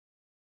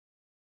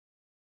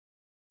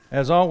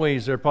As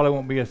always, there probably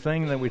won't be a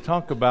thing that we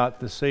talk about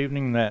this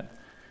evening that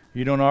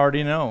you don't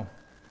already know.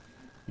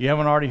 You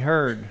haven't already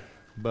heard,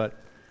 but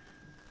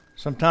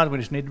sometimes we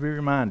just need to be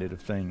reminded of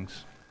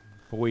things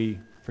before we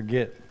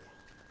forget.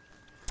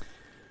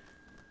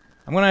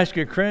 I'm going to ask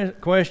you a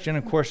question.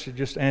 Of course, you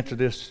just answer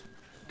this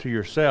to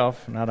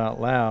yourself, not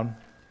out loud.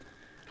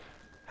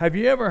 Have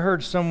you ever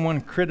heard someone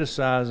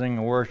criticizing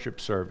a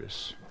worship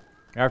service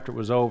after it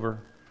was over?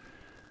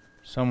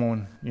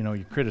 Someone,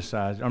 you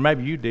criticized, or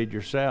maybe you did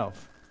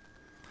yourself.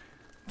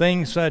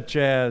 Things such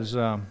as,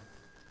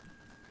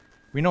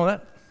 we know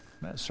that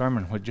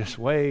sermon was just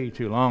way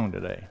too long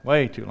today,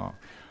 way too long.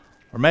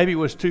 Or maybe it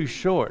was too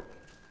short.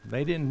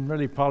 They didn't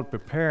really probably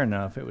prepare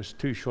enough. It was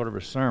too short of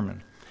a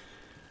sermon.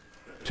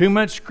 Too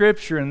much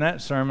scripture in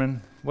that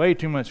sermon, way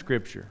too much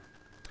scripture.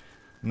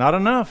 Not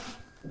enough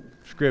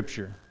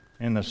scripture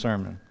in the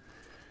sermon.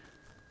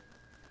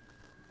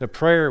 The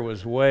prayer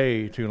was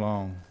way too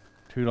long,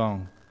 too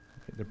long.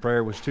 The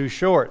prayer was too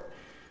short.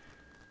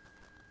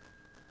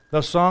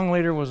 The song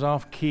leader was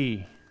off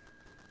key.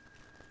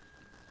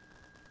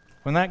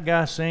 When that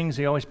guy sings,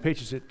 he always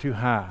pitches it too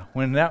high.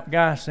 When that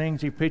guy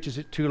sings, he pitches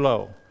it too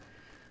low.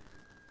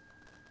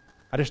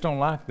 I just don't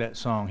like that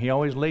song. He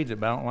always leads it,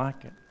 but I don't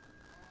like it.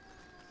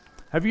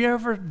 Have you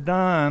ever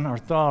done or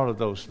thought of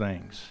those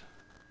things?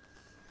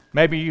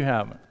 Maybe you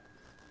haven't,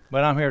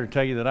 but I'm here to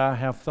tell you that I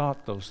have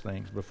thought those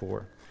things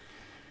before.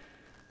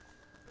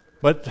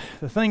 But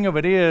the thing of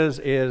it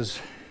is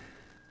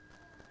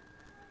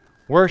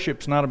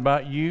worship's not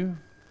about you,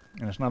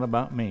 and it's not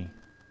about me.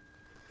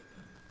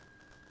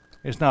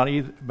 It's not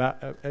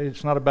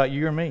about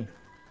you or me.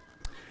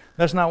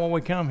 That's not what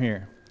we come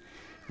here.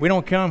 We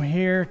don't come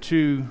here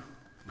to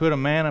put a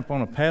man up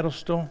on a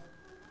pedestal.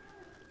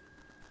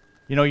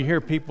 You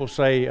hear people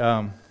say,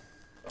 "Well,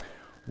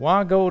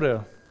 I go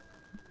to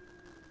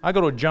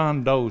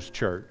John Doe's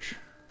church."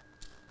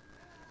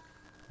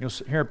 You'll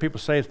hear people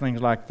say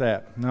things like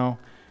that. No,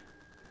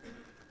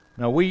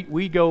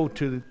 we go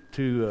to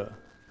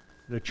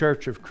the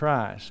Church of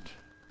Christ.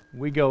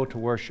 We go to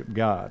worship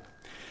God.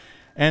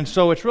 And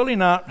so it's really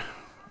not,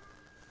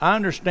 I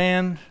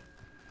understand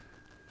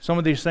some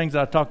of these things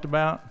that I talked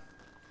about,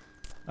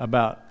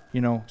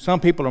 some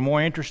people are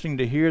more interesting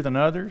to hear than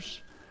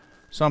others.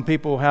 Some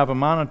people have a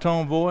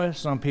monotone voice.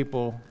 Some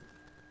people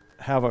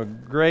have a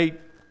great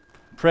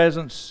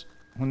presence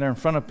when they're in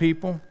front of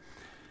people.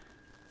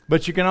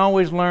 But you can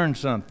always learn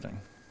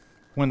something.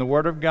 When the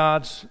Word of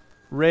God's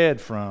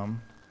read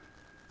from,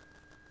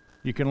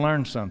 you can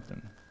learn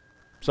something.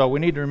 So we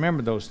need to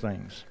remember those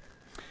things.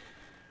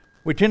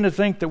 We tend to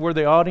think that we're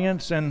the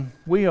audience, and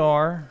you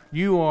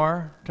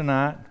are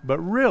tonight. But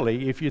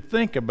really, if you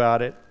think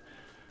about it,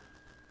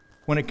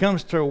 when it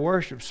comes to a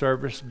worship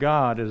service,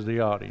 God is the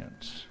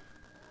audience.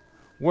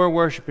 We're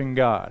worshiping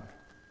God.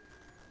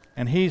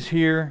 And He's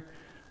here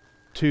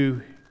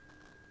to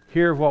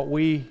hear what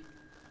we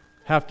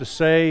have to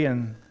say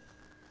and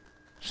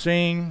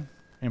sing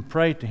and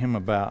pray to Him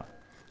about.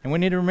 And we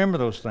need to remember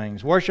those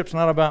things. Worship's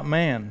not about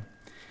man.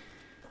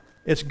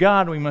 It's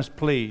God we must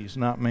please,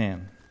 not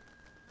man.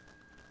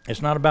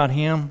 It's not about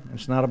Him.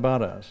 It's not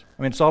about us.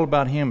 It's all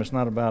about Him. It's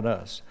not about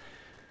us.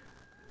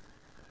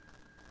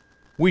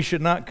 We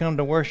should not come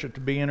to worship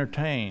to be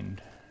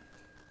entertained.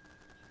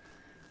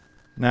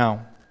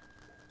 Now,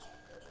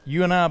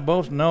 you and I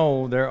both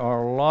know there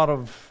are a lot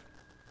of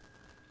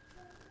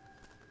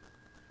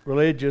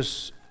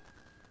religious,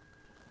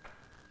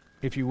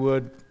 if you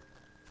would,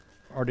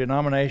 or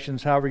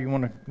denominations, however you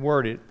want to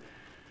word it.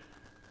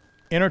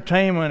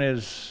 Entertainment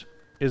is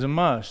a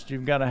must.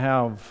 You've got to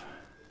have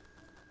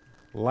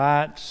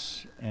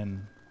lights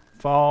and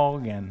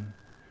fog and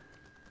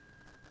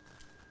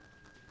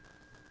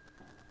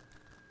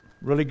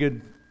really good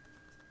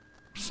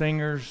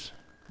singers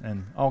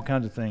and all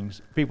kinds of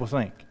things, people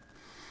think,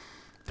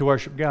 to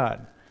worship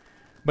God.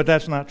 But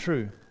that's not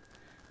true.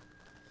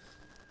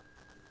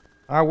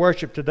 Our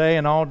worship today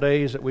and all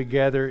days that we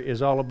gather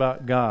is all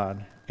about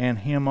God and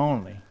Him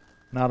only,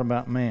 not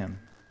about man.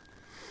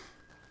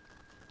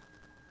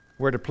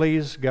 We're to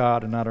please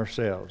God and not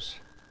ourselves.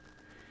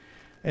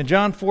 In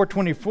John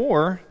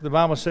 4:24, the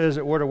Bible says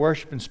that we're to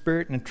worship in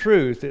spirit and in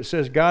truth. It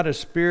says God is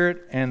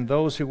spirit, and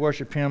those who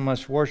worship Him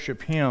must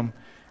worship Him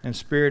in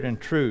spirit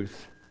and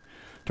truth.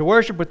 To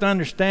worship with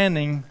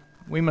understanding,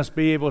 we must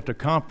be able to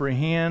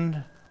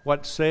comprehend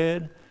what's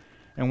said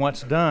and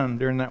what's done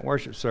during that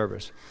worship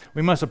service.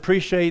 We must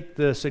appreciate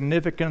the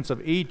significance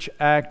of each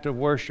act of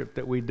worship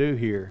that we do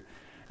here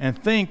and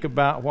think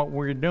about what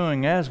we're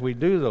doing as we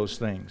do those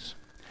things.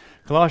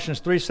 Colossians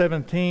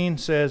 3:17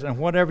 says, "And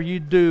whatever you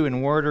do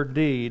in word or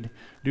deed,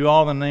 do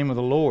all in the name of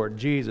the Lord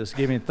Jesus,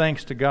 giving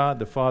thanks to God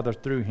the Father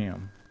through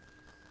Him."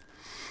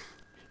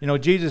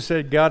 Jesus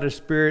said God is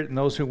spirit, and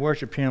those who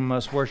worship Him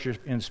must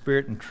worship in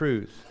spirit and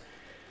truth.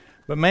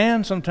 But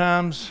man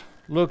sometimes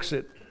looks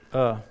at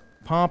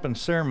pomp and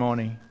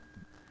ceremony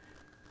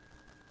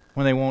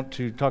when they want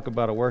to talk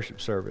about a worship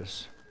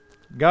service.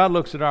 God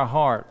looks at our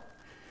heart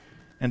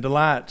and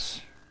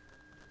delights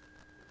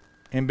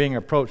in being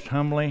approached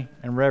humbly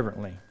and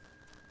reverently.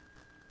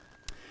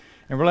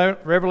 In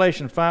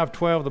Revelation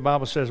 5:12, the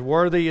Bible says,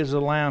 "Worthy is the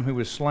Lamb who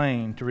was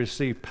slain to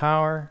receive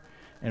power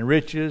and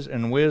riches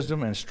and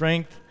wisdom and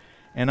strength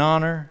and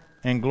honor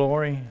and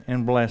glory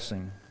and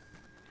blessing."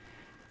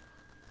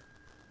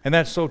 And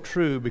that's so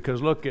true,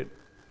 because look at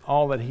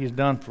all that He's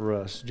done for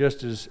us,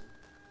 just as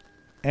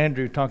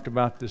Andrew talked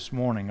about this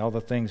morning, all the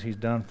things He's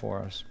done for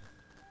us.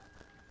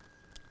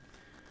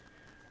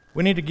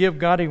 We need to give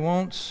God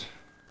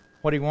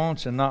what He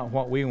wants and not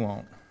what we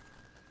want.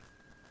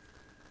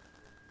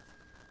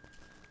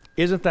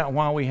 Isn't that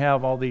why we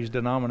have all these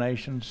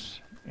denominations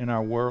in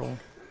our world?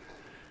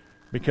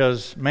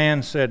 Because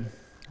man said,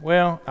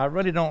 well, I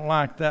really don't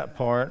like that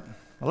part.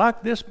 I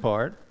like this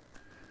part.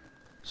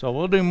 So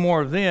we'll do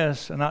more of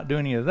this and not do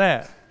any of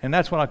that. And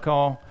that's what I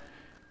call,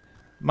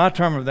 my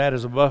term of that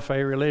is a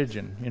buffet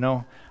religion.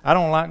 I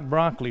don't like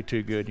broccoli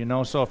too good,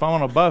 So if I'm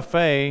on a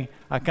buffet,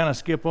 I kind of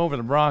skip over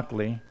the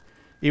broccoli.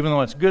 Even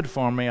though it's good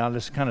for me, I'll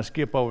just kind of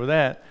skip over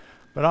that.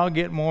 But I'll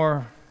get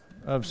more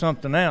of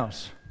something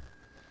else.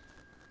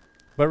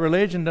 But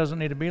religion doesn't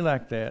need to be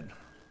like that.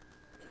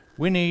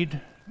 We need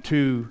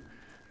to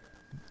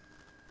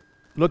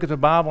look at the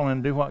Bible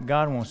and do what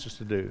God wants us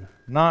to do,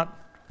 not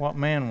what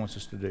man wants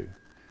us to do.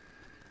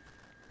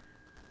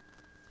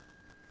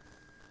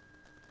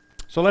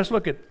 So let's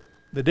look at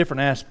the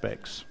different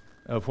aspects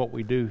of what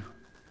we do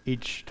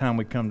each time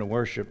we come to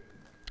worship,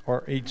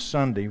 or each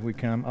Sunday we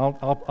come.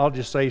 I'll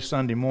just say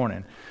Sunday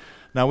morning.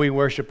 Now we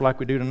worship like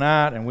we do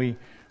tonight, and we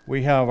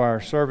have our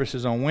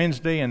services on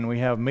Wednesday, and we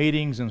have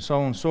meetings and so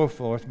on and so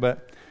forth,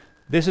 but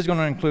this is going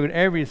to include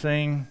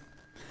everything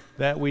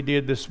that we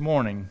did this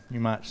morning, you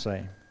might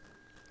say.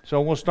 So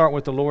we'll start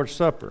with the Lord's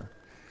Supper.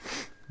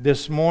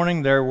 This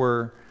morning there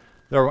were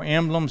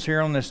emblems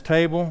here on this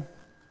table,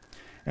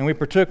 and we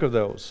partook of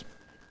those.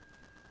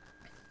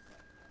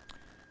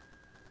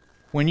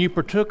 When you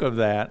partook of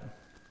that,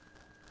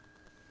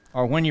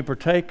 or when you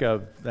partake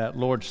of that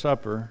Lord's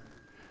Supper,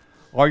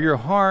 are your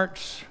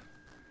hearts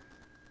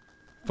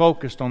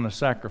focused on the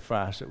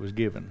sacrifice that was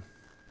given?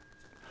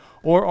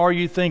 Or are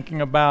you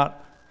thinking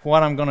about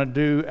what I'm going to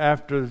do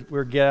after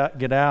we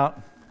get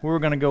out, where we're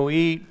going to go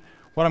eat,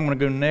 what I'm going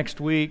to do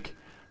next week?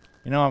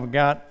 I've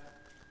got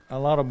a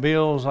lot of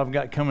bills I've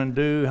got coming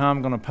due, how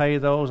I'm going to pay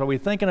those. Are we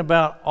thinking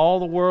about all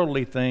the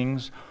worldly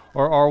things,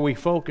 or are we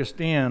focused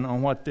in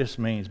on what this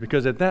means?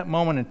 Because at that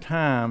moment in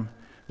time,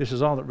 this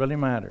is all that really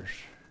matters,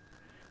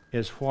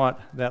 is what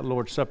that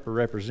Lord's Supper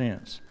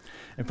represents.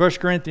 In 1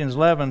 Corinthians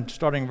 11,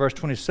 starting in verse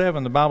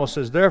 27, the Bible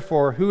says,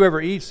 "Therefore,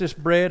 whoever eats this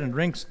bread and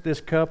drinks this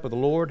cup of the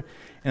Lord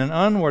in an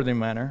unworthy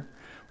manner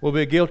will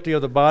be guilty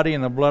of the body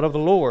and the blood of the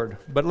Lord.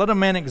 But let a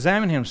man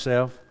examine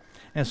himself,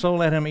 and so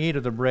let him eat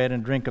of the bread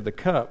and drink of the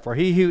cup. For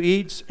he who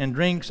eats and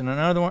drinks in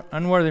an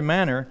unworthy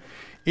manner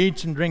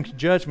eats and drinks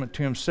judgment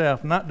to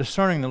himself, not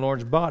discerning the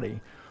Lord's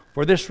body.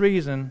 For this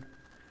reason,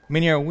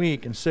 many are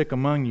weak and sick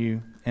among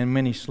you, and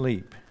many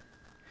sleep."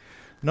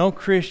 No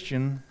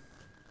Christian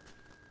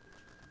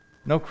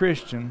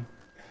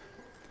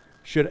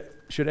should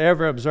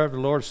ever observe the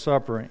Lord's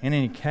Supper in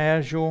any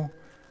casual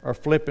or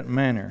flippant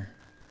manner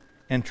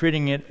and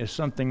treating it as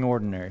something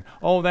ordinary.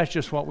 Oh, that's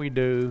just what we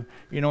do.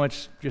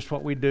 It's just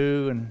what we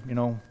do,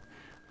 and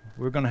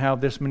we're going to have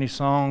this many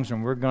songs,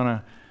 and we're going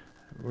to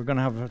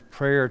have a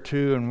prayer or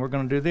two, and we're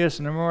going to do this,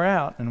 and then we're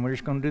out, and we're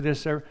just going to do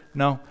this.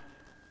 No,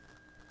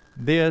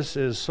 this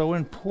is so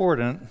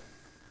important,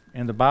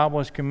 and the Bible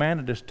has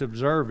commanded us to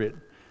observe it.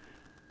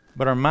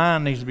 But our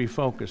mind needs to be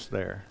focused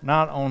there,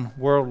 not on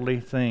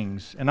worldly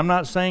things. And I'm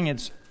not saying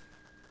it's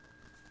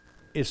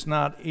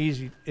not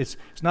easy. It's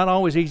not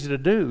always easy to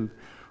do.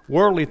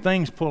 Worldly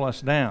things pull us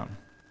down.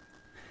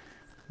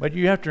 But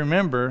you have to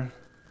remember,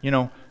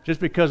 just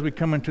because we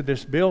come into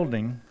this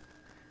building,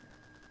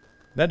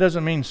 that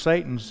doesn't mean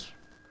Satan's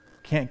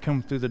can't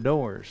come through the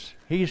doors.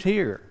 He's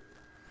here.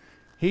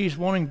 He's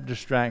wanting to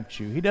distract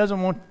you. He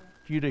doesn't want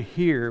you to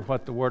hear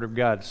what the Word of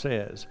God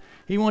says.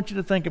 He wants you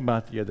to think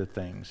about the other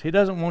things. He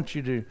doesn't want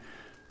you to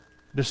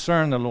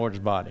discern the Lord's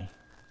body.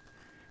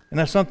 And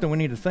that's something we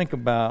need to think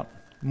about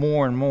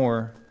more and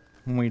more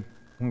when we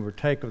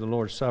partake of the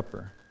Lord's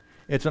Supper.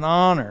 It's an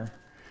honor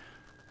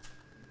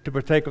to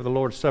partake of the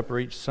Lord's Supper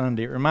each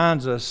Sunday. It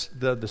reminds us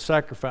the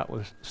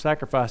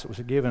sacrifice that was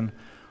given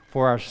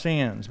for our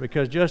sins.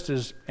 Because just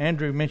as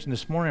Andrew mentioned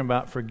this morning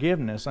about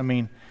forgiveness,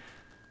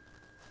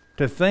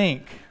 to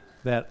think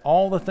that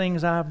all the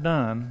things I've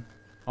done,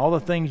 all the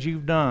things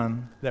you've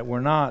done that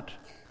were not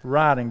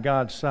right in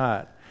God's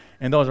sight,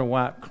 and those are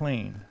wiped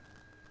clean,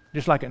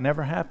 just like it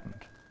never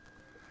happened.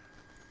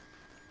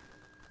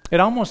 It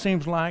almost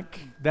seems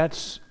like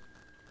that's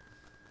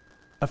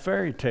a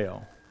fairy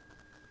tale.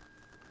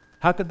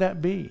 How could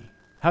that be?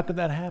 How could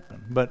that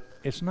happen? But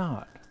it's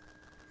not.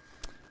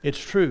 It's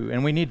true,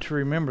 and we need to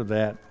remember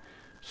that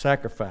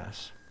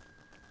sacrifice.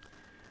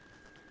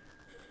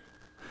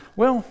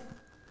 Well,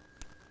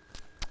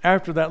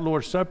 after that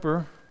Lord's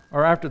Supper,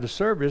 or after the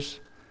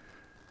service,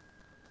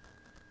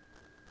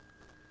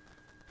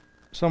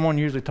 someone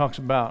usually talks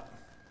about,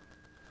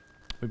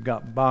 we've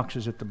got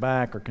boxes at the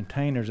back or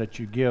containers that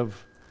you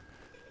give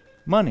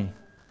money.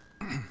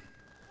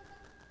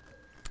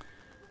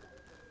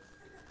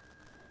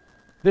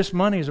 This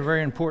money is a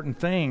very important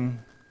thing.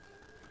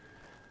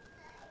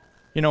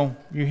 You know,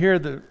 you hear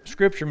the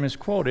scripture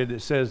misquoted.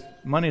 It says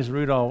money is the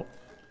root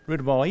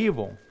of all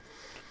evil.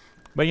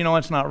 But you know,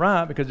 it's not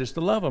right, because it's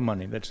the love of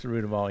money that's the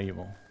root of all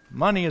evil.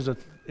 Money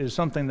is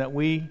something that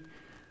we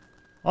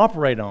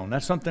operate on.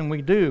 That's something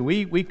we do.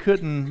 We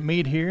couldn't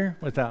meet here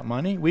without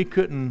money. We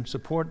couldn't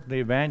support the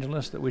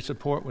evangelists that we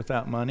support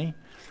without money.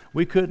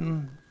 We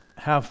couldn't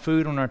have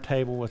food on our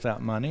table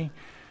without money.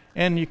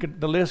 And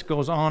the list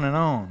goes on and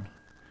on.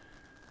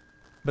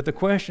 But the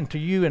question to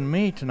you and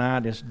me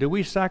tonight is, do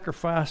we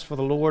sacrifice for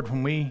the Lord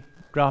when we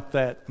drop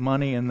that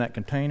money in that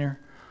container?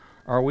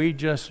 Or are we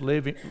just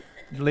leaving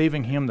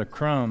Him the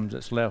crumbs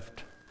that's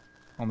left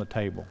on the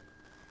table?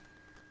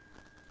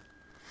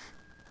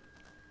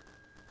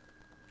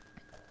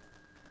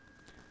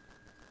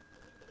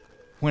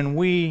 When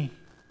we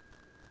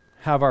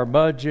have our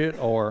budget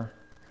or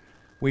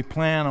we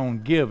plan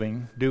on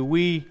giving, do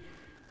we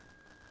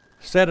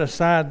set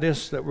aside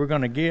this that we're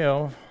going to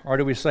give, or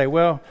do we say,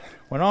 well,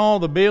 when all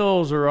the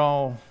bills are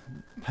all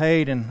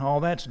paid and all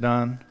that's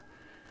done,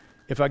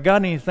 if I got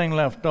anything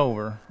left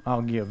over,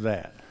 I'll give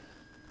that?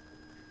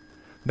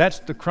 That's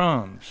the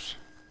crumbs,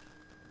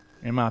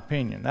 in my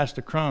opinion. That's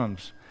the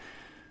crumbs.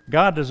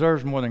 God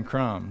deserves more than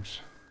crumbs.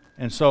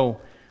 And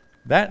so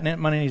that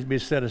money needs to be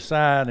set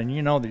aside, and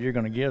you know that you're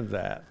going to give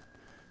that.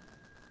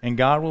 And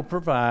God will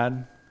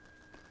provide.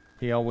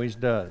 He always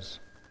does.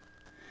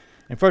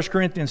 In 1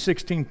 Corinthians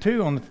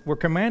 16:2, we're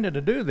commanded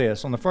to do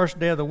this. On the first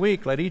day of the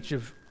week, let each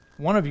of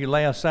one of you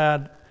lay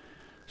aside,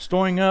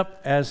 storing up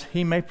as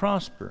he may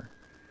prosper,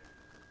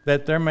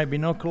 that there may be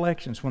no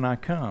collections when I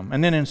come.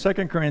 And then in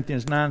 2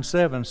 Corinthians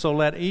 9:7, so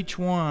let each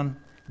one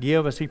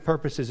give as he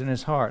purposes in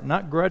his heart,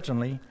 not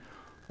grudgingly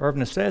or of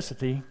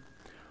necessity,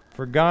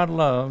 for God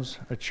loves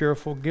a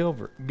cheerful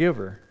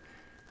giver.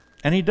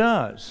 And He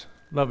does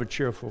love a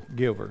cheerful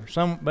giver.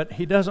 But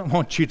He doesn't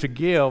want you to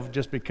give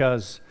just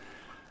because,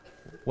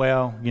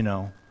 well, you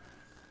know,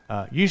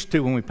 used to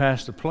when we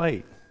passed the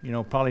plate. You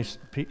know, probably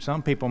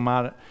some people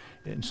might,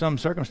 in some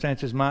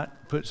circumstances, might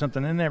put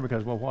something in there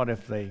because, well, what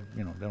if they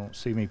don't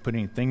see me put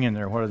anything in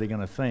there? What are they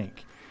going to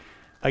think?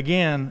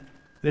 Again,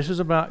 this is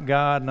about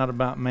God, not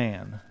about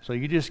man. So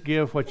you just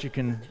give what you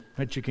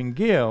can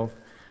give,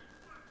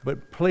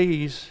 but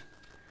please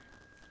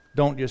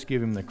don't just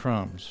give Him the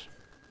crumbs.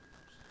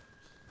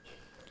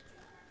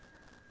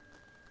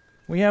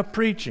 We have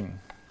preaching.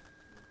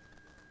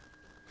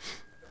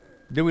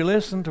 Do we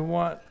listen to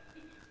what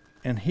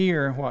and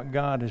hear what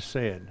God has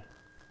said?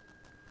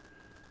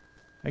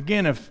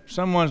 Again, if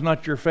someone's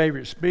not your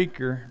favorite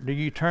speaker, do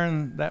you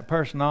turn that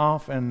person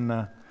off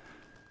and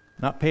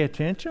not pay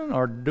attention?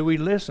 Or do we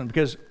listen?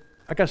 Because,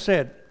 like I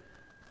said,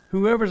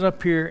 whoever's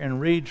up here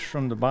and reads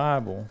from the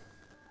Bible,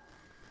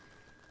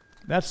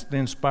 that's the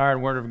inspired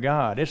Word of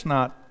God. It's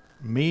not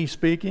me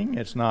speaking.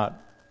 It's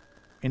not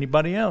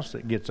anybody else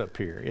that gets up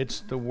here. It's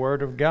the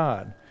Word of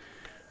God.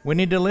 We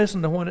need to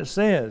listen to what it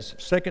says.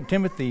 2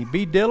 Timothy,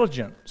 be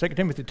diligent. 2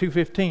 Timothy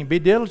 2:15, be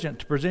diligent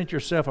to present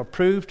yourself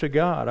approved to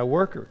God, a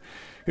worker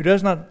who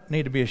does not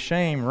need to be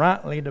ashamed,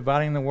 rightly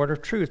dividing the word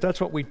of truth.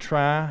 That's what we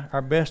try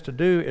our best to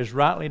do, is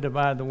rightly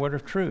divide the word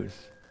of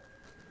truth.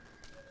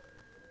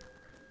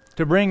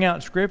 To bring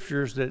out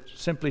scriptures that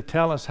simply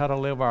tell us how to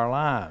live our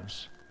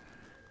lives.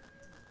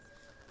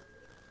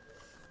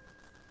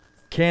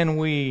 Can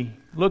we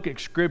look at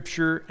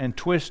scripture and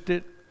twist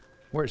it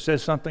where it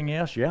says something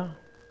else? Yeah.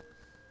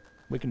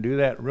 We can do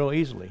that real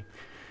easily.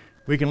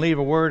 We can leave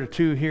a word or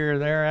two here or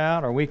there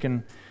out, or we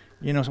can,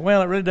 say,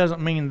 well, it really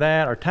doesn't mean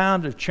that, or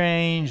times have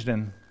changed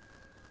and,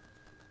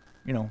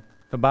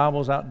 the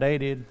Bible's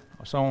outdated,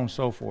 so on and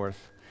so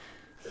forth.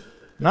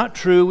 Not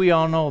true, we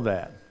all know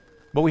that.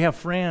 But we have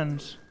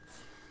friends,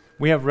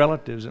 we have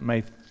relatives that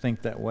may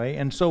think that way.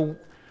 And so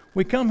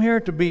we come here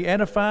to be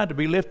edified, to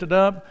be lifted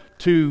up,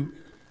 to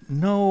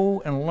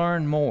know and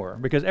learn more.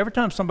 Because every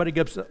time somebody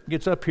gets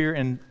up here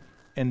and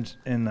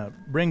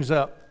brings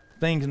up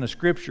things in the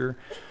scripture,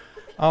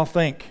 I'll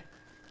think,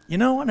 I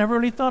never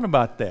really thought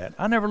about that.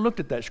 I never looked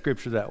at that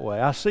scripture that way.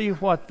 I see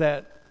what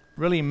that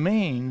really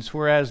means,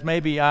 whereas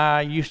maybe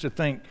I used to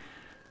think,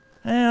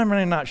 I'm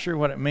really not sure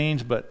what it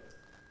means, but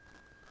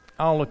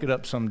I'll look it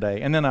up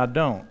someday. And then I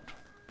don't,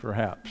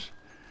 perhaps.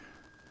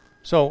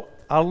 So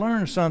I'll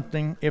learn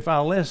something if I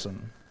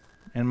listen.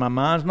 And my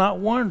mind's not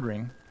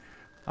wandering.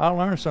 I'll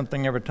learn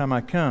something every time I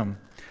come.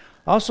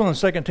 Also in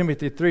 2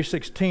 Timothy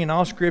 3:16,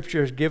 all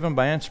Scripture is given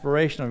by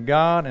inspiration of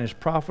God and is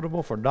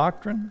profitable for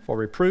doctrine, for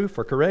reproof,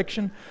 for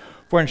correction,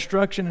 for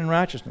instruction in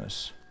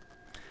righteousness.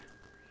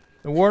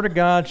 The Word of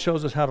God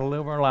shows us how to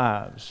live our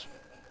lives.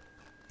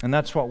 And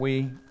that's what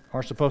we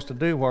are supposed to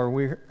do while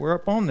we're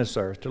upon this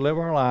earth, to live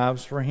our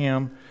lives for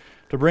Him,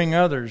 to bring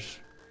others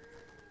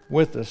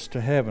with us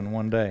to heaven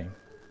one day.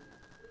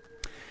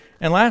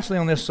 And lastly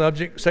on this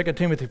subject, 2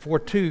 Timothy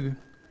 4:2,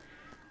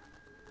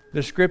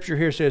 the scripture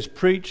here says,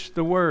 preach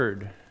the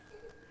word.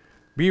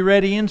 Be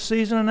ready in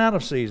season and out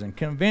of season.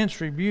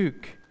 Convince,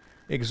 rebuke,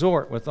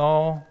 exhort with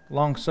all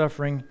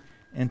long-suffering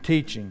and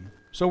teaching.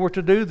 So we're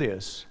to do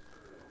this.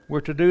 we're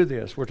to do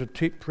this. We're to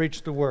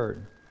preach the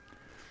Word.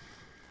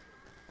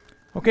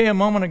 Okay, a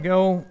moment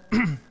ago,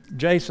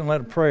 Jason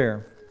led a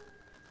prayer.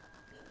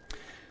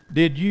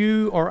 Did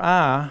you or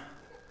I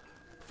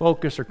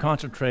focus or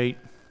concentrate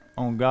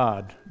on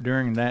God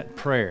during that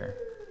prayer?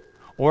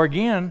 Or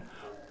again,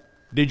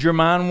 did your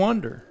mind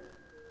wander?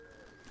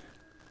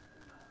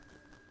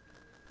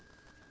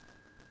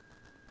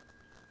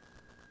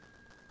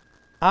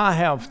 I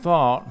have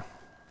thought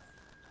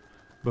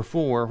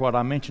before what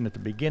I mentioned at the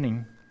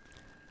beginning,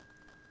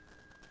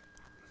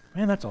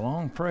 man, that's a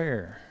long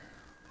prayer.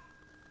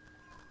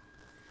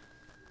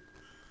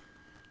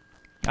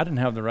 I didn't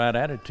have the right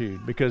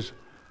attitude, because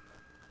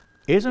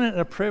isn't it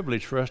a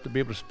privilege for us to be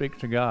able to speak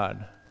to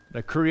God,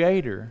 the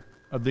creator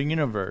of the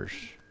universe,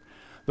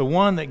 the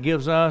one that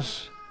gives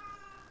us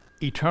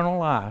eternal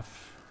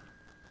life?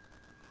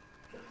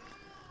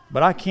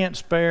 But I can't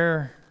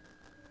spare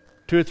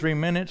 2 or 3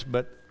 minutes,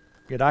 but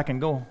yet I can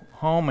go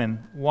home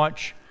and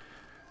watch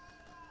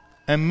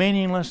a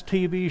meaningless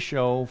TV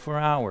show for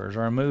hours,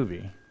 or a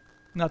movie,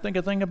 not think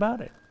a thing about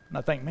it. And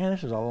I think, man,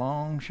 this is a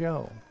long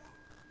show.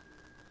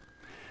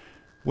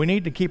 We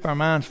need to keep our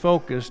minds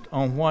focused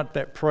on what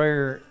that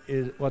prayer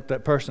is, what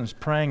that person's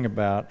praying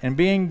about, and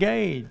be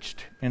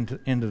engaged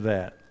into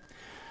that.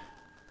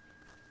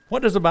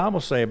 What does the Bible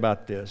say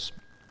about this?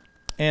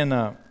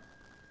 In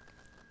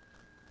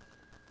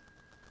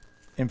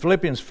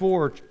Philippians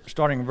 4,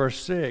 starting in verse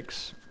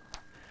 6,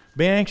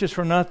 be anxious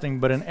for nothing,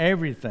 but in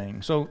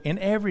everything. So in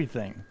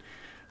everything,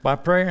 by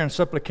prayer and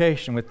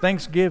supplication, with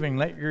thanksgiving,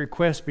 let your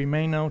requests be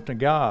made known to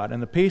God.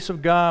 And the peace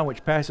of God,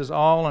 which passes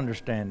all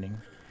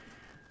understanding,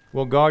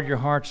 will guard your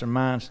hearts and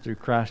minds through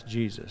Christ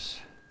Jesus.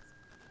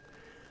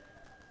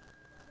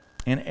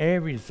 In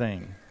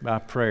everything by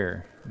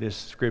prayer, this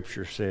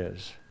scripture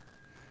says.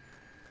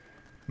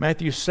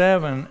 Matthew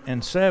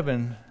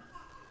 7:7,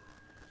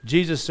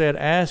 Jesus said,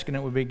 ask and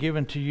it will be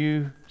given to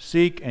you.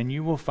 Seek and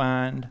you will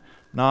find.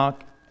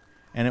 Knock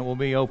and it will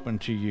be open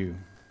to you.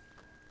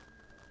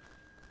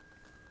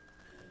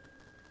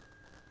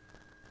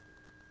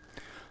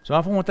 So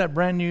if I want that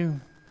brand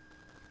new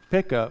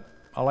pickup,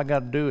 all I got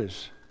to do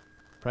is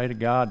pray to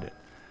God that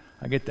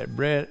I get that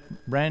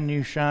brand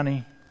new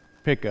shiny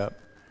pickup,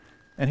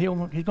 and He's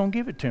going to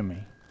give it to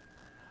me.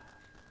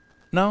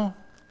 No,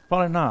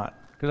 probably not,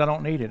 because I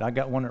don't need it. I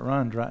got one that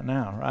runs right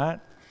now, right?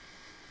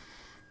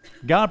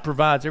 God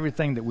provides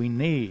everything that we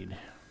need,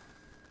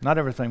 not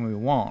everything we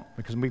want,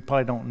 because we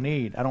probably don't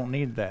need. I don't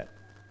need that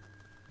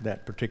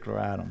particular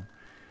item.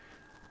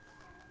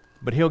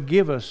 But He'll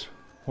give us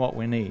what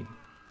we need.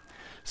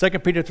 2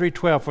 Peter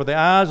 3:12, for the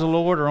eyes of the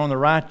Lord are on the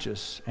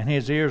righteous, and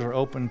His ears are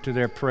open to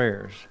their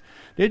prayers.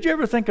 Did you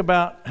ever think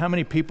about how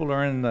many people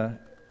are in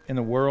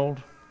the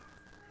world?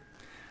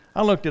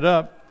 I looked it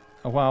up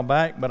a while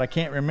back, but I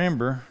can't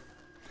remember.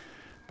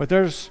 But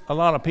there's a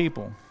lot of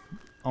people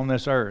on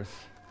this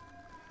earth.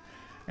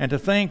 And to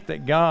think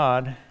that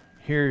God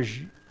hears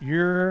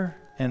your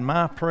and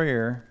my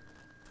prayer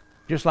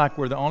just like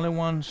we're the only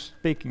ones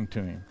speaking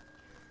to Him.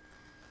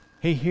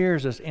 He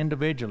hears us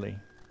individually.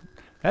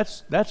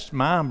 That's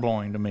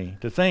mind-blowing to me,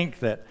 to think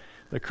that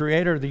the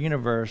Creator of the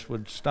universe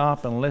would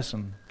stop and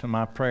listen to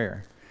my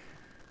prayer.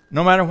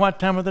 No matter what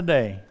time of the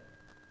day,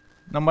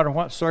 no matter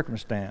what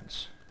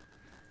circumstance,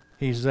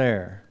 He's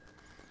there.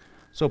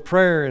 So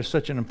prayer is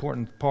such an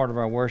important part of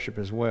our worship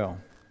as well.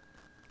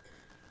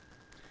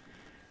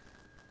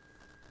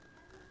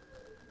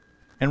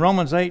 In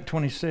Romans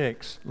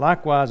 8:26,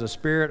 likewise the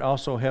Spirit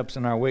also helps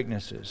in our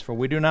weaknesses, for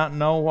we do not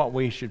know what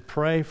we should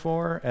pray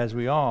for as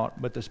we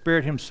ought, but the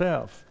Spirit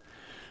Himself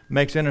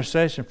makes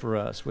intercession for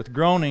us with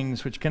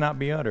groanings which cannot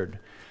be uttered.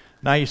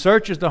 Now He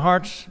searches the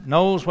hearts,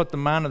 knows what the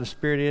mind of the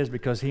Spirit is,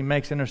 because He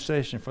makes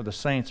intercession for the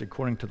saints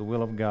according to the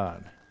will of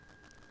God.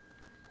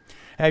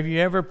 Have you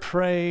ever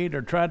prayed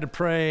or tried to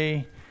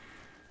pray,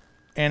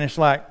 and it's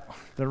like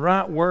the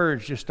right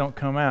words just don't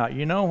come out?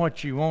 You know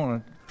what you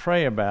want to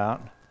pray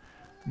about,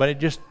 but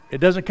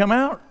it doesn't come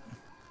out.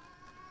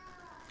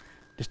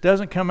 It just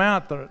doesn't come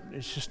out.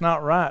 It's just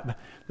not right.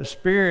 The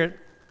Spirit,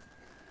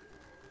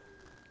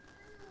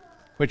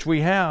 which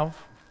we have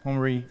when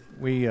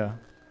we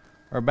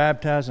are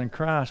baptized in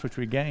Christ, which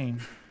we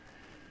gain,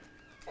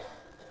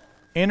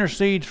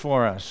 intercedes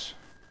for us.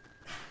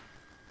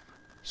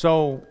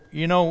 So,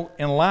 in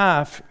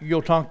life,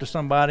 you'll talk to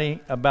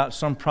somebody about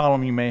some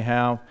problem you may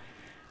have,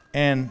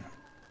 and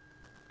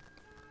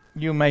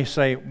you may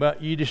say,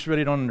 but you just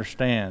really don't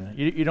understand.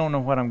 You don't know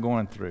what I'm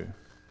going through.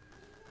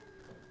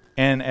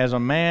 And as a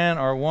man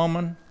or a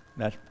woman,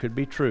 that could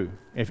be true,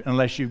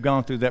 unless you've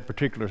gone through that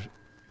particular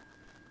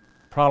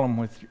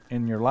problem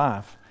in your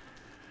life.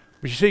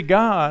 But you see,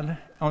 God,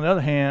 on the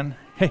other hand,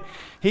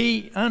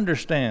 He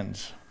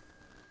understands.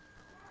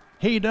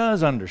 He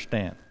does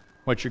understand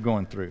what you're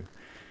going through.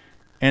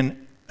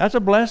 And that's a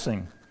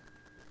blessing.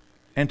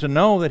 And to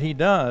know that He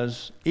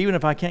does, even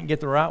if I can't get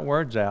the right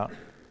words out,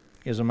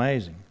 is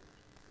amazing.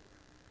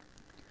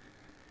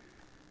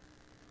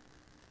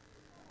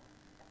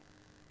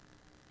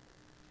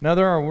 Now,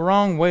 there are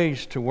wrong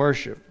ways to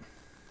worship.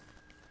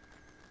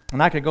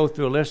 And I could go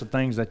through a list of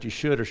things that you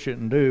should or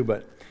shouldn't do,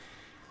 but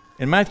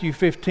in Matthew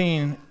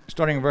 15,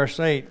 starting in verse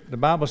 8, the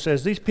Bible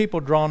says, "These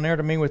people draw near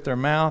to me with their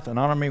mouth and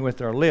honor me with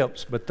their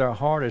lips, but their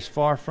heart is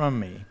far from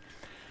me.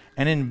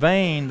 And in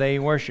vain they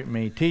worship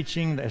me,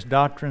 teaching as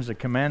doctrines the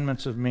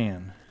commandments of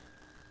men."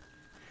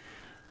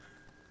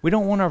 We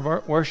don't want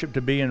our worship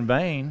to be in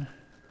vain.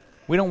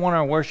 We don't want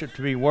our worship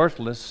to be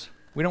worthless.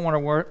 We don't want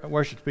our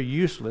worship to be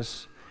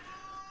useless.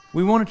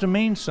 We want it to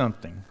mean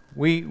something.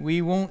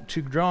 We want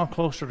to draw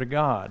closer to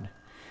God.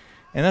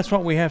 And that's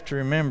what we have to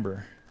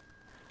remember,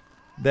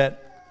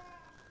 that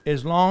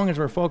as long as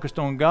we're focused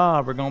on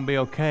God, we're going to be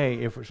okay.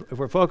 If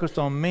we're focused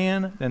on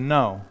men, then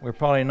no, we're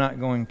probably not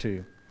going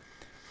to.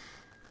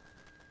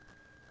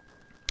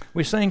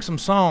 We sang some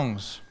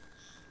songs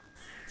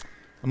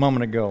a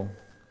moment ago,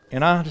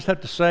 and I just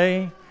have to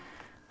say,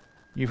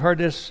 you've heard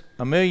this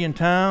a million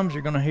times,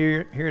 you're going to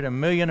hear it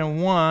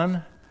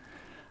 1,000,001,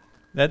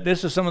 that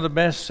this is some of the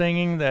best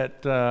singing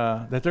that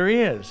there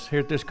is here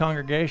at this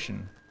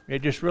congregation.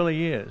 It just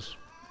really is.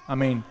 I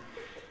mean,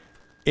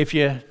 if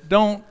you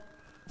don't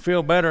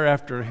feel better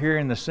after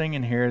hearing the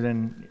singing here,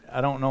 then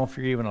I don't know if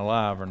you're even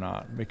alive or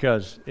not,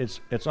 because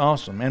it's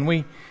awesome. And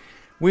we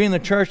in the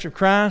Church of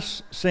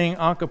Christ sing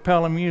a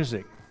cappella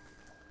music.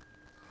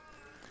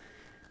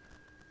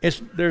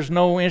 There's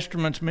no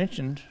instruments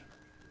mentioned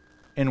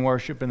in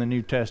worship in the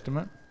New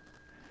Testament.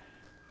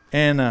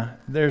 And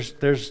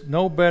there's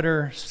no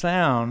better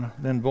sound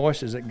than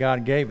voices that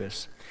God gave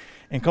us.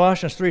 In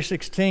Colossians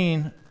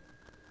 3:16,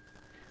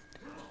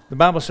 the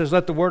Bible says,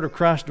 "Let the word of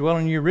Christ dwell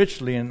in you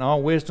richly in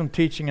all wisdom,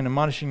 teaching and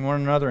admonishing one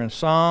another in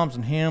psalms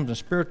and hymns and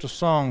spiritual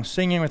songs,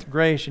 singing with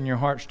grace in your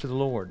hearts to the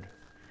Lord."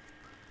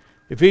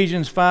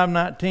 Ephesians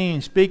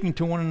 5:19, "Speaking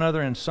to one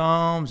another in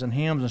psalms and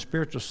hymns and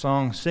spiritual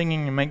songs,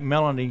 singing and make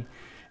melody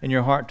in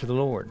your heart to the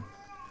Lord."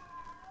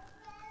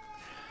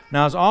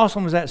 Now, as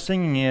awesome as that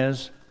singing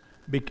is,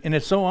 and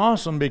it's so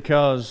awesome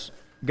because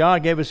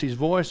God gave us these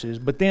voices,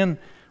 but then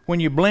when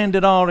you blend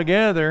it all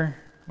together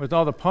with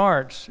all the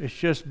parts, it's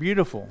just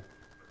beautiful.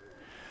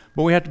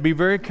 But we have to be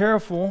very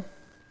careful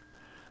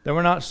that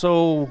we're not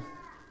so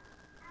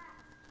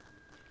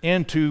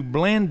into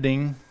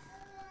blending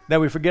that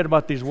we forget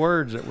about these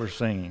words that we're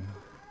singing.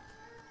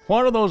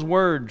 What are those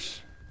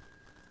words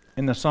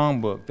in the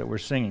songbook that we're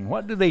singing?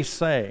 What do they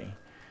say?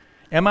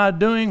 Am I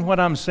doing what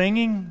I'm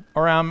singing,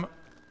 or am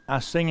I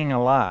singing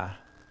a lie?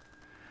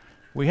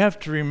 We have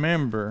to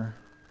remember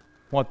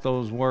what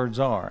those words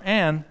are.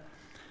 And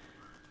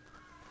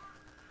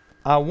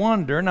I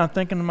wonder, and I'm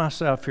thinking to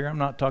myself here, I'm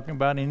not talking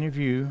about any of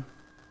you.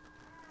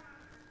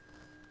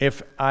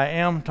 If I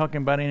am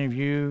talking about any of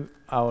you,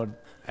 I would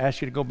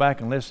ask you to go back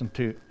and listen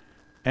to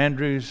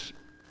Andrew's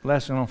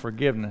lesson on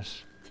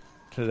forgiveness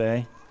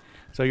today,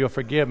 so you'll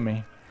forgive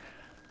me.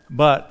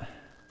 But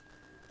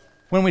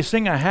when we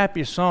sing a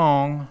happy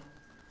song,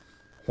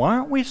 why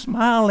aren't we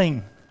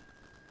smiling?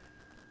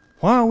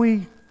 Why are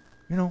we,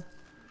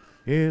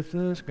 if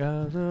the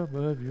skies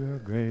above you are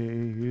gray,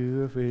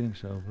 you are feeling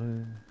so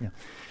blue.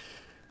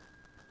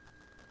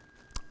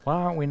 Why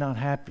aren't we not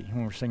happy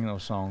when we're singing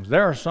those songs?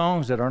 There are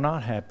songs that are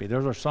not happy.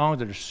 Those are songs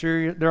that are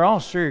serious. They're all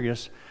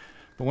serious.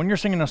 But when you're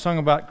singing a song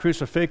about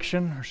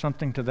crucifixion or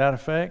something to that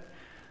effect,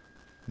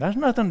 there's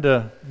nothing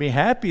to be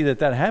happy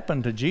that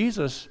happened to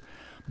Jesus.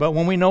 But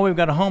when we know we've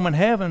got a home in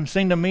heaven,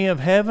 "Sing to me of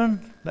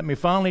heaven, let me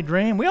fondly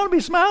dream," we ought to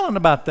be smiling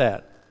about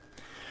that.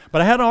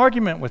 But I had an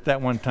argument with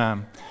that one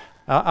time.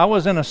 I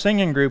was in a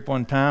singing group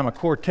one time, a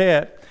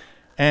quartet,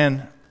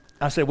 and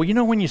I said,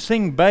 well, when you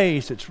sing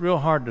bass, it's real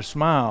hard to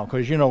smile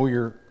because,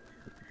 you're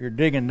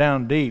digging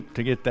down deep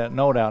to get that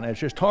note out, and it's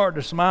just hard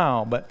to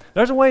smile. But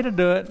there's a way to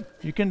do it.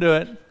 You can do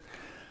it.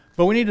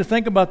 But we need to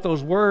think about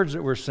those words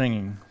that we're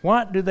singing.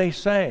 What do they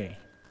say?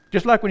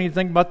 Just like we need to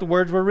think about the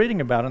words we're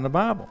reading about in the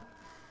Bible.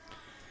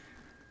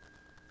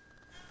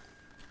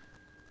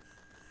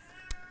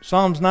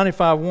 Psalms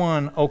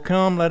 95:1, "O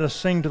come, let us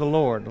sing to the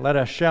Lord. Let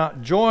us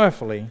shout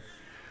joyfully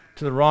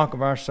to the rock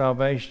of our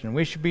salvation."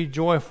 We should be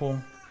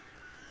joyful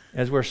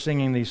as we're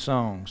singing these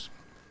songs.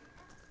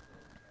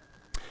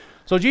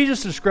 So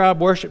Jesus described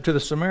worship to the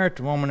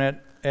Samaritan woman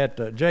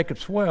at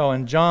Jacob's well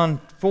in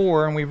John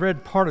 4, and we've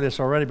read part of this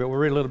already, but we'll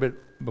read a little bit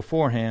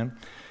beforehand.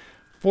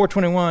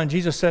 4:21,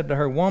 Jesus said to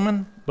her,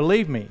 "Woman,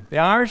 believe me, the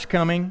hour is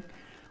coming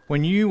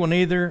when you will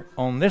neither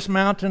on this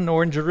mountain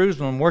nor in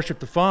Jerusalem worship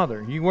the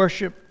Father. You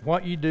worship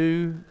what you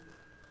do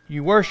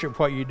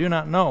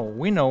not know.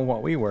 We know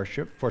what we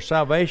worship, for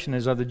salvation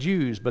is of the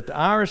Jews. But the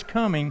hour is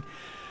coming,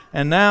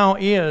 and now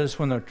is,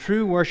 when the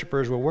true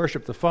worshipers will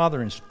worship the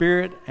Father in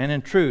spirit and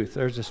in truth."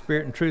 There's the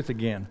spirit and truth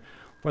again.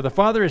 "For the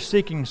Father is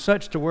seeking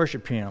such to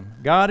worship Him.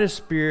 God is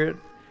spirit,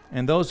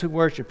 and those who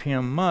worship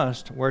Him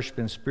must worship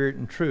in spirit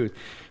and truth."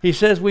 He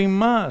says we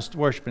must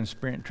worship in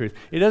spirit and truth.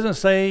 It doesn't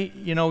say,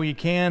 you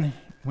can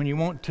when you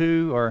want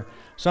to, or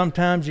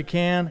sometimes you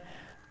can.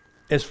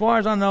 As far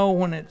as I know,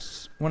 when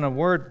the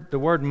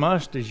word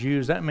 "must" is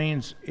used, that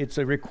means it's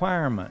a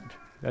requirement.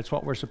 That's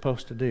what we're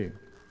supposed to do.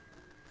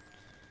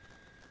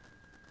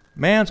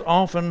 Man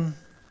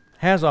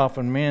has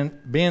often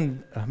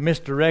been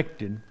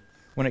misdirected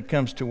when it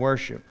comes to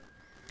worship.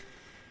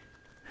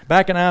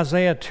 Back in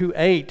Isaiah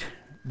 2:8,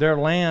 their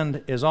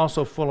land is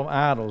also full of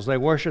idols. They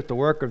worship the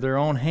work of their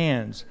own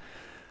hands,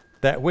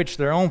 that which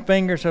their own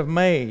fingers have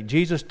made.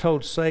 Jesus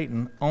told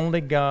Satan,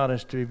 only God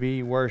is to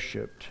be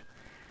worshipped.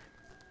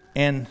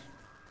 And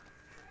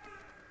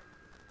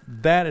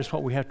that is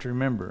what we have to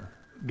remember.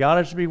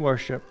 God is to be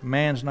worshipped,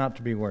 man's not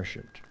to be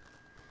worshipped.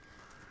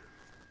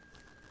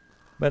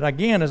 But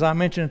again, as I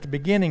mentioned at the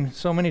beginning,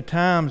 so many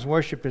times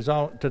worship is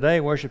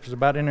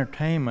about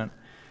entertainment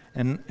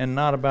and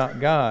not about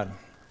God.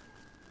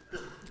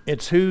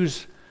 It's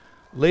who's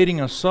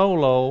leading a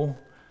solo,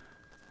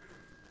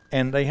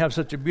 and they have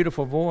such a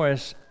beautiful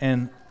voice,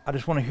 and I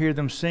just want to hear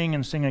them sing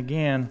and sing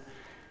again.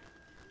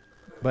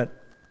 But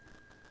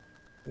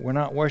we're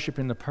not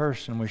worshiping the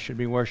person, we should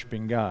be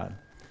worshiping God.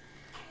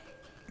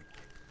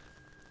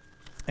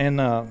 And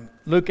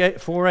Luke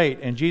 4:8,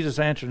 and Jesus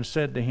answered and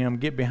said to him,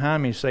 get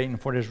behind me, Satan,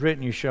 for it is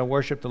written, you shall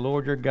worship the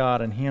Lord your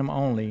God, and him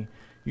only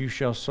you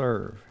shall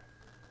serve.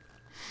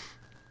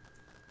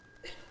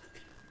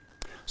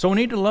 So we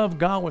need to love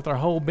God with our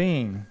whole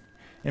being.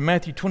 In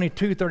Matthew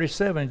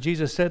 22:37,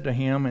 Jesus said to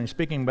him, and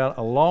speaking about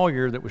a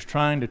lawyer that was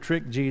trying to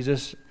trick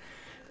Jesus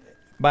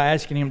by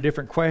asking him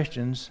different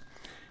questions,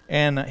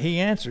 and he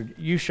answered,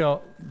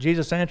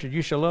 Jesus answered,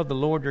 you shall love the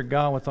Lord your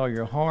God with all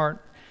your heart,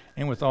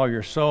 and with all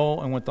your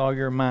soul, and with all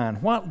your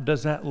mind. What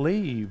does that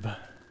leave?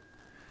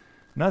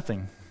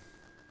 Nothing.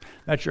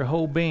 That's your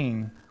whole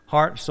being,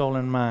 heart, soul,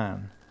 and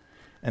mind.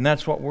 And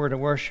that's what we're to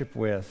worship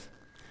with.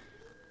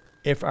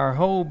 If our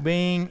whole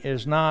being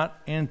is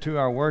not into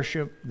our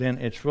worship, then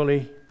it's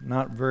really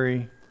not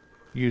very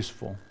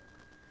useful.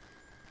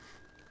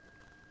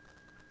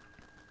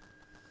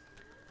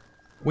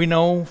 We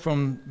know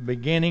from the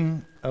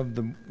beginning of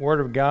the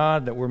Word of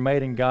God that we're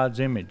made in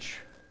God's image.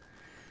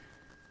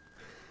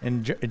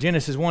 In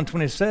Genesis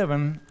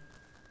 1:27,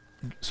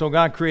 so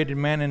God created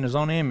man in his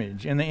own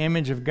image. In the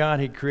image of God,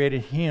 he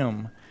created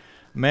him.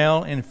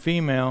 Male and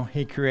female,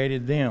 he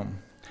created them.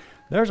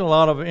 There's a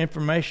lot of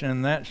information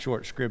in that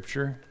short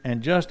scripture.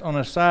 And just on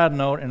a side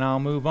note, and I'll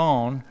move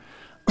on,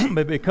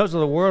 but because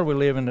of the world we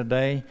live in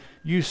today,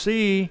 you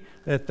see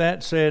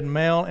that said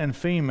male and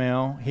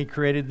female, he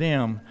created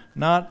them.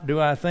 Not do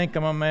I think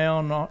I'm a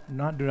male,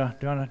 not do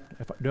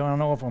I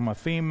know if I'm a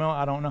female,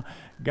 I don't know.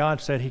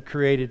 God said he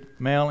created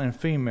male and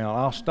female.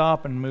 I'll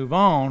stop and move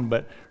on,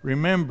 but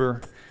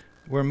remember,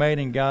 we're made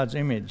in God's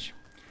image.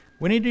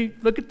 We need to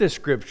look at this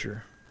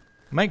scripture.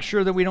 Make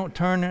sure that we don't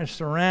turn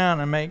this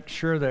around and make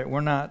sure that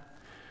we're not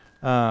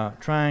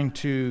trying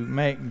to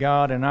make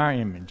God in our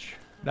image.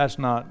 That's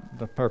not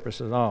the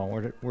purpose at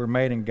all. We're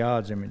made in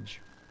God's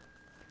image.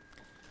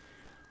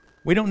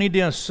 We don't need to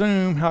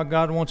assume how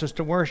God wants us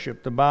to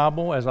worship. The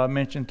Bible, as I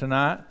mentioned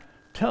tonight,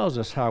 tells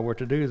us how we're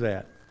to do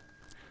that.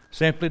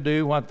 Simply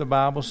do what the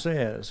Bible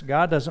says.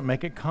 God doesn't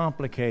make it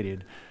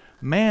complicated.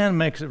 Man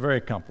makes it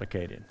very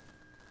complicated.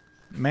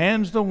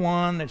 Man's the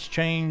one that's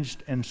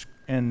changed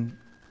and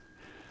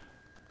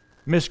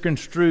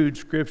misconstrued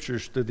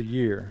scriptures through the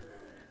year.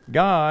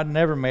 God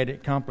never made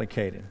it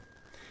complicated.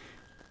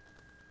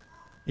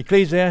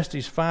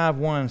 Ecclesiastes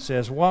 5:1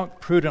 says, walk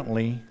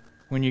prudently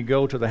when you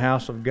go to the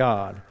house of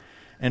God,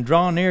 and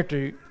draw near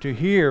to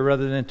hear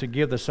rather than to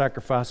give the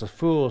sacrifice of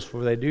fools,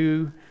 for they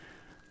do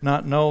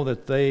not know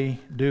that they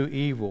do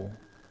evil.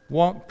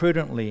 Walk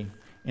prudently.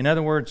 In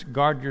other words,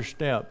 guard your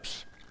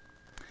steps.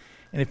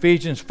 In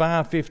Ephesians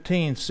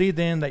 5:15, see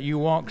then that you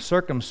walk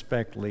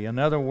circumspectly.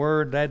 Another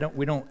word I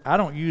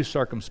don't use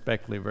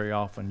circumspectly very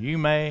often. You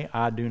may,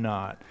 I do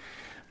not.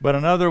 But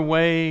another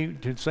way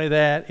to say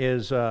that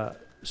is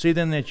see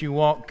then that you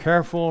walk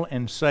careful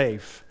and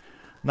safe,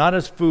 not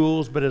as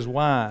fools but as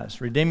wise,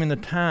 redeeming the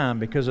time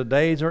because the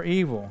days are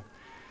evil.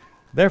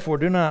 Therefore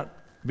do not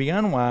be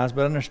unwise,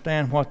 but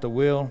understand what the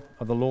will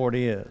of the Lord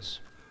is.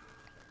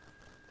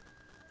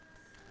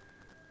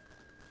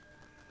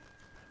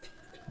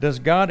 Does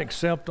God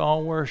accept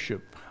all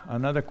worship?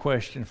 Another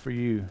question for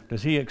you.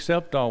 Does he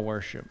accept all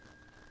worship?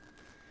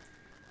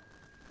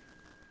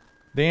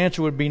 The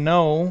answer would be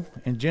no.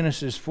 In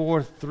Genesis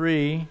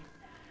 4:3,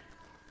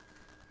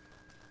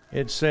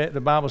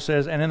 the Bible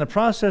says, and in the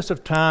process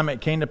of time it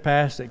came to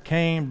pass that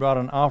Cain brought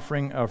an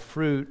offering of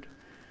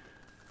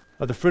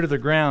the fruit of the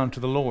ground to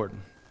the Lord.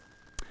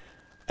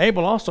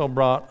 Abel also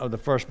brought of the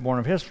firstborn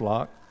of his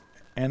flock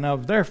and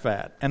of their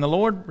fat. And the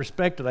Lord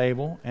respected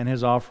Abel and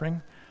his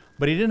offering,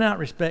 but he did not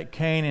respect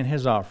Cain and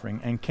his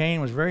offering. And Cain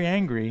was very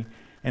angry,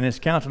 and his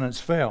countenance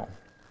fell.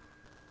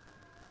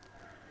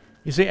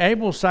 You see,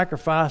 Abel's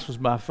sacrifice was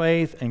by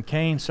faith, and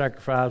Cain's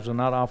sacrifice was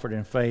not offered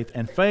in faith.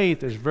 And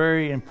faith is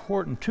very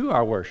important to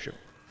our worship.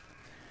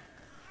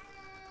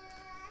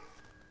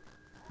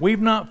 We've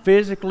not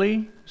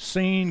physically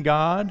seen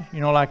God,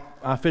 like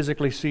I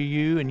physically see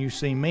you and you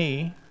see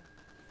me.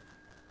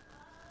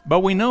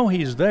 But we know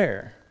he's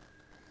there.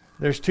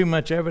 There's too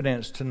much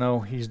evidence to know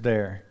he's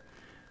there.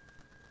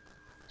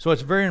 So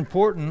it's very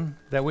important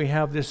that we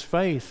have this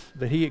faith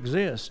that he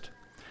exists.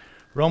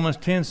 Romans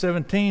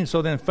 10:17,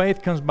 so then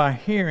faith comes by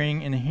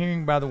hearing, and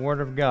hearing by the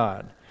word of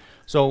God.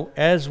 So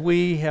as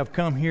we have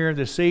come here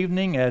this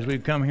evening, as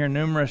we've come here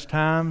numerous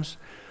times,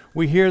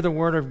 we hear the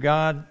Word of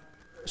God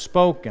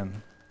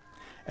spoken.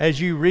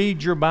 As you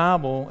read your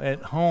Bible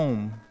at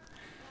home,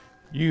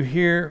 you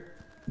hear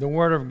the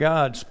Word of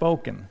God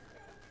spoken.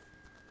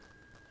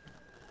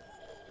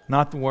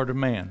 Not the word of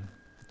man,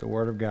 the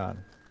Word of God.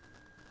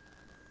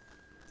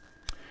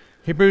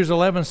 Hebrews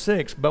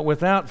 11:6, but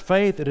without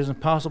faith it is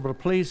impossible to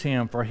please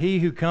Him, for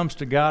he who comes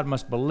to God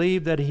must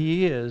believe that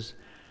He is,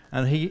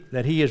 and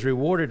that He is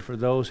rewarded for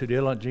those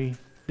who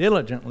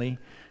diligently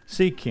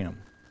seek Him.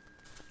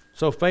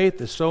 So faith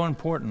is so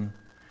important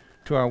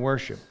to our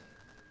worship.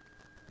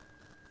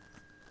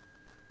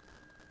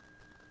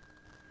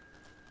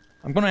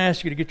 I'm going to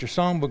ask you to get your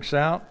songbooks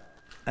out,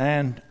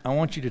 and I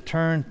want you to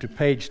turn to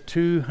page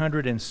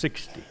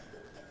 260.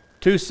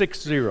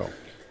 260.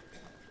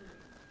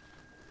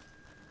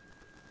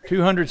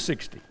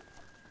 260.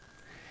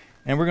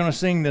 And we're going to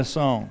sing this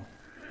song.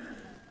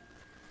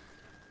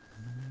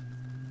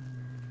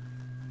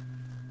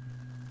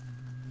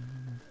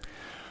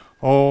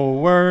 Oh,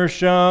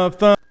 worship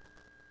the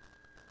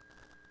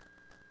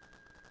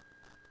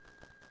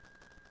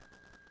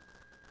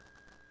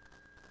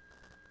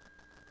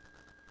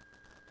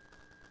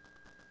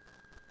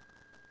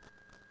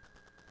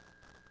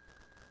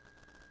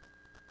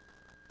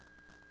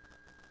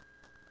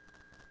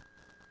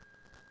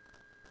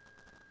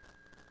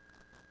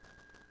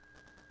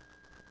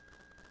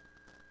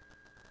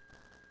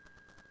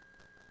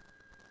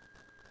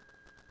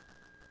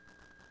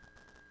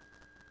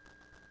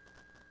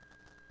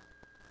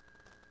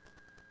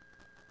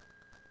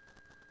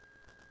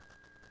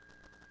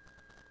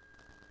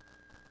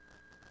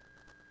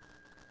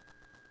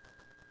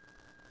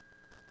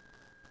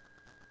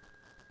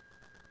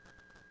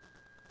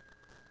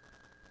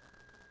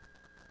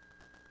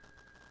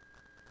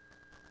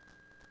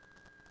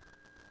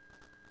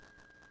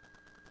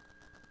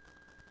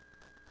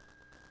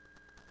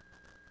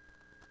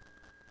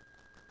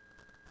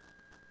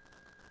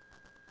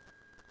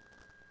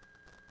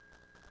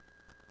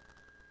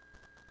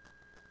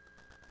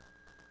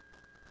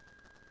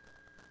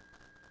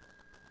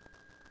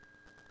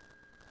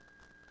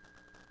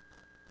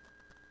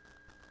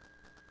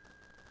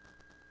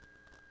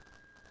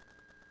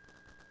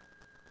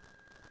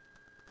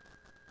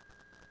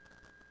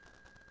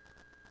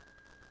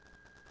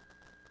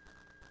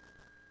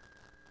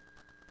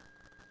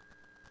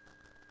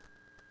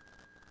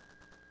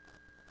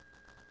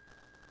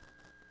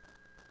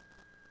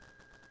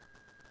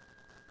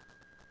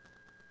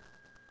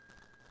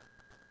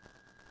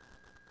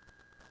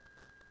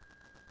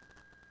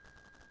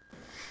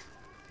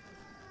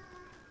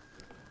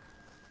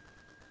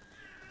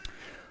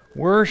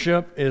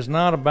Worship is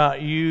not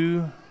about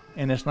you,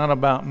 and it's not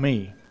about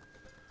me.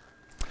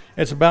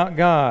 It's about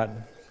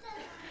God.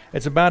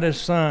 It's about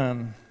His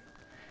Son.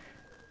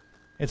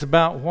 It's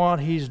about what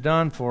He's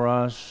done for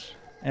us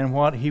and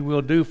what He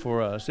will do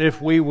for us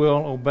if we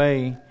will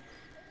obey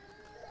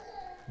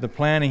the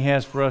plan He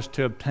has for us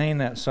to obtain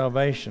that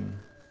salvation.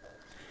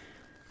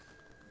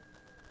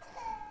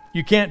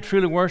 You can't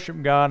truly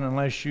worship God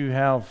unless you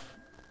have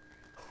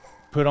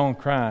put on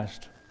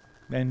Christ,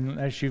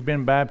 unless you've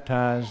been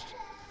baptized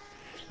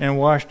and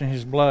washed in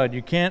His blood.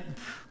 You can't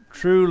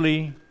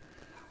truly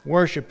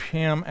worship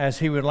Him as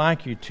He would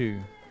like you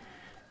to.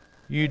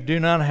 You do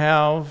not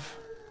have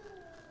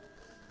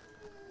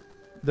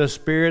the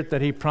Spirit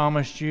that He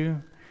promised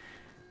you.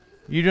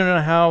 You do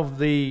not have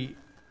the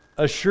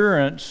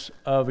assurance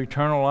of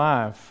eternal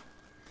life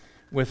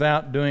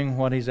without doing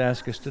what He's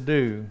asked us to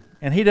do.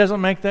 And He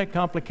doesn't make that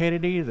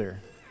complicated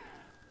either.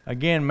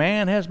 Again,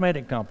 man has made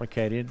it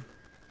complicated.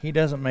 He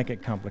doesn't make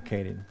it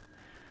complicated.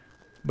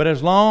 But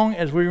as long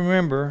as we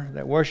remember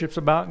that worship's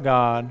about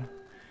God,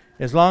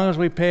 as long as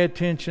we pay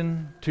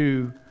attention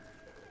to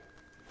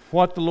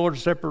what the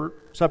Lord's Supper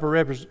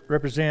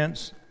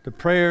represents, the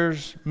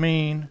prayers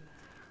mean,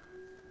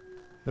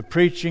 the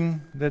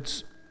preaching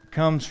that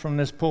comes from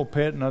this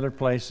pulpit and other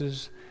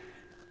places,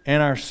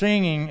 and our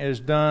singing is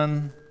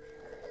done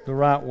the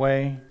right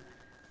way,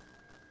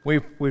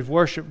 we've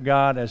worshiped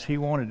God as He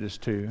wanted us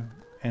to,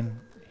 and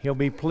He'll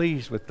be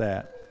pleased with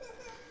that.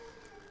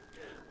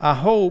 I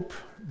hope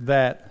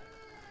that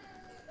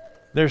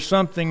there's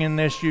something in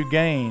this you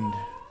gained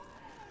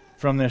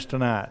from this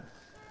tonight.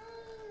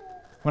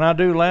 When I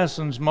do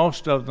lessons,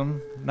 most of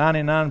them,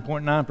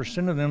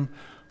 99.9% of them,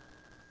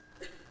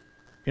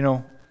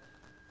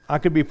 I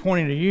could be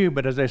pointing to you,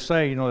 but as they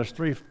say, there's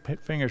three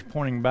fingers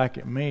pointing back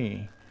at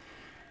me.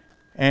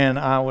 And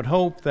I would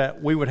hope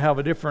that we would have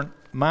a different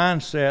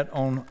mindset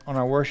on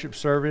our worship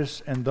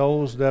service and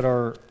those that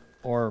are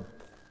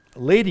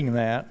leading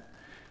that,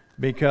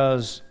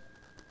 because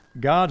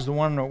God's the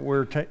one that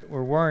we're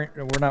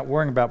not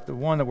worrying about, the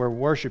one that we're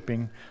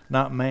worshiping,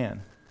 not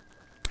man.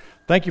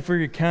 Thank you for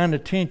your kind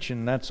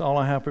attention. That's all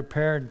I have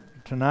prepared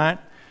tonight.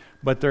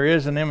 But there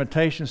is an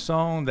invitation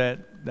song that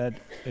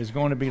is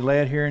going to be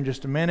led here in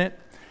just a minute.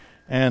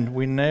 And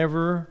we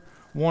never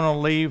want to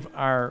leave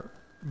our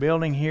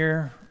building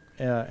here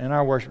in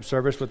our worship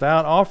service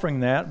without offering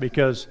that,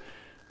 because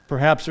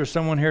Perhaps there's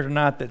someone here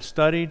tonight that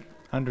studied,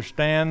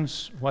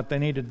 understands what they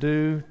need to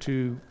do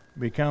to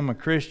become a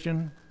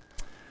Christian,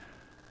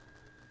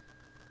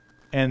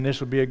 and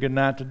this would be a good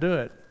night to do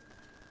it.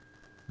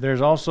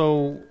 There's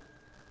also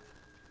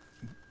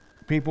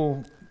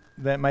people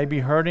that may be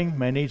hurting,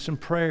 may need some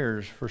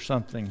prayers for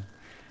something,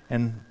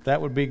 and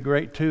that would be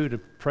great too, to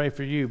pray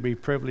for you, be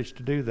privileged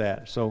to do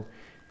that. So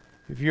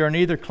if you're in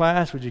either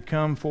class, would you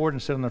come forward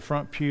and sit on the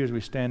front pew as we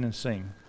stand and sing?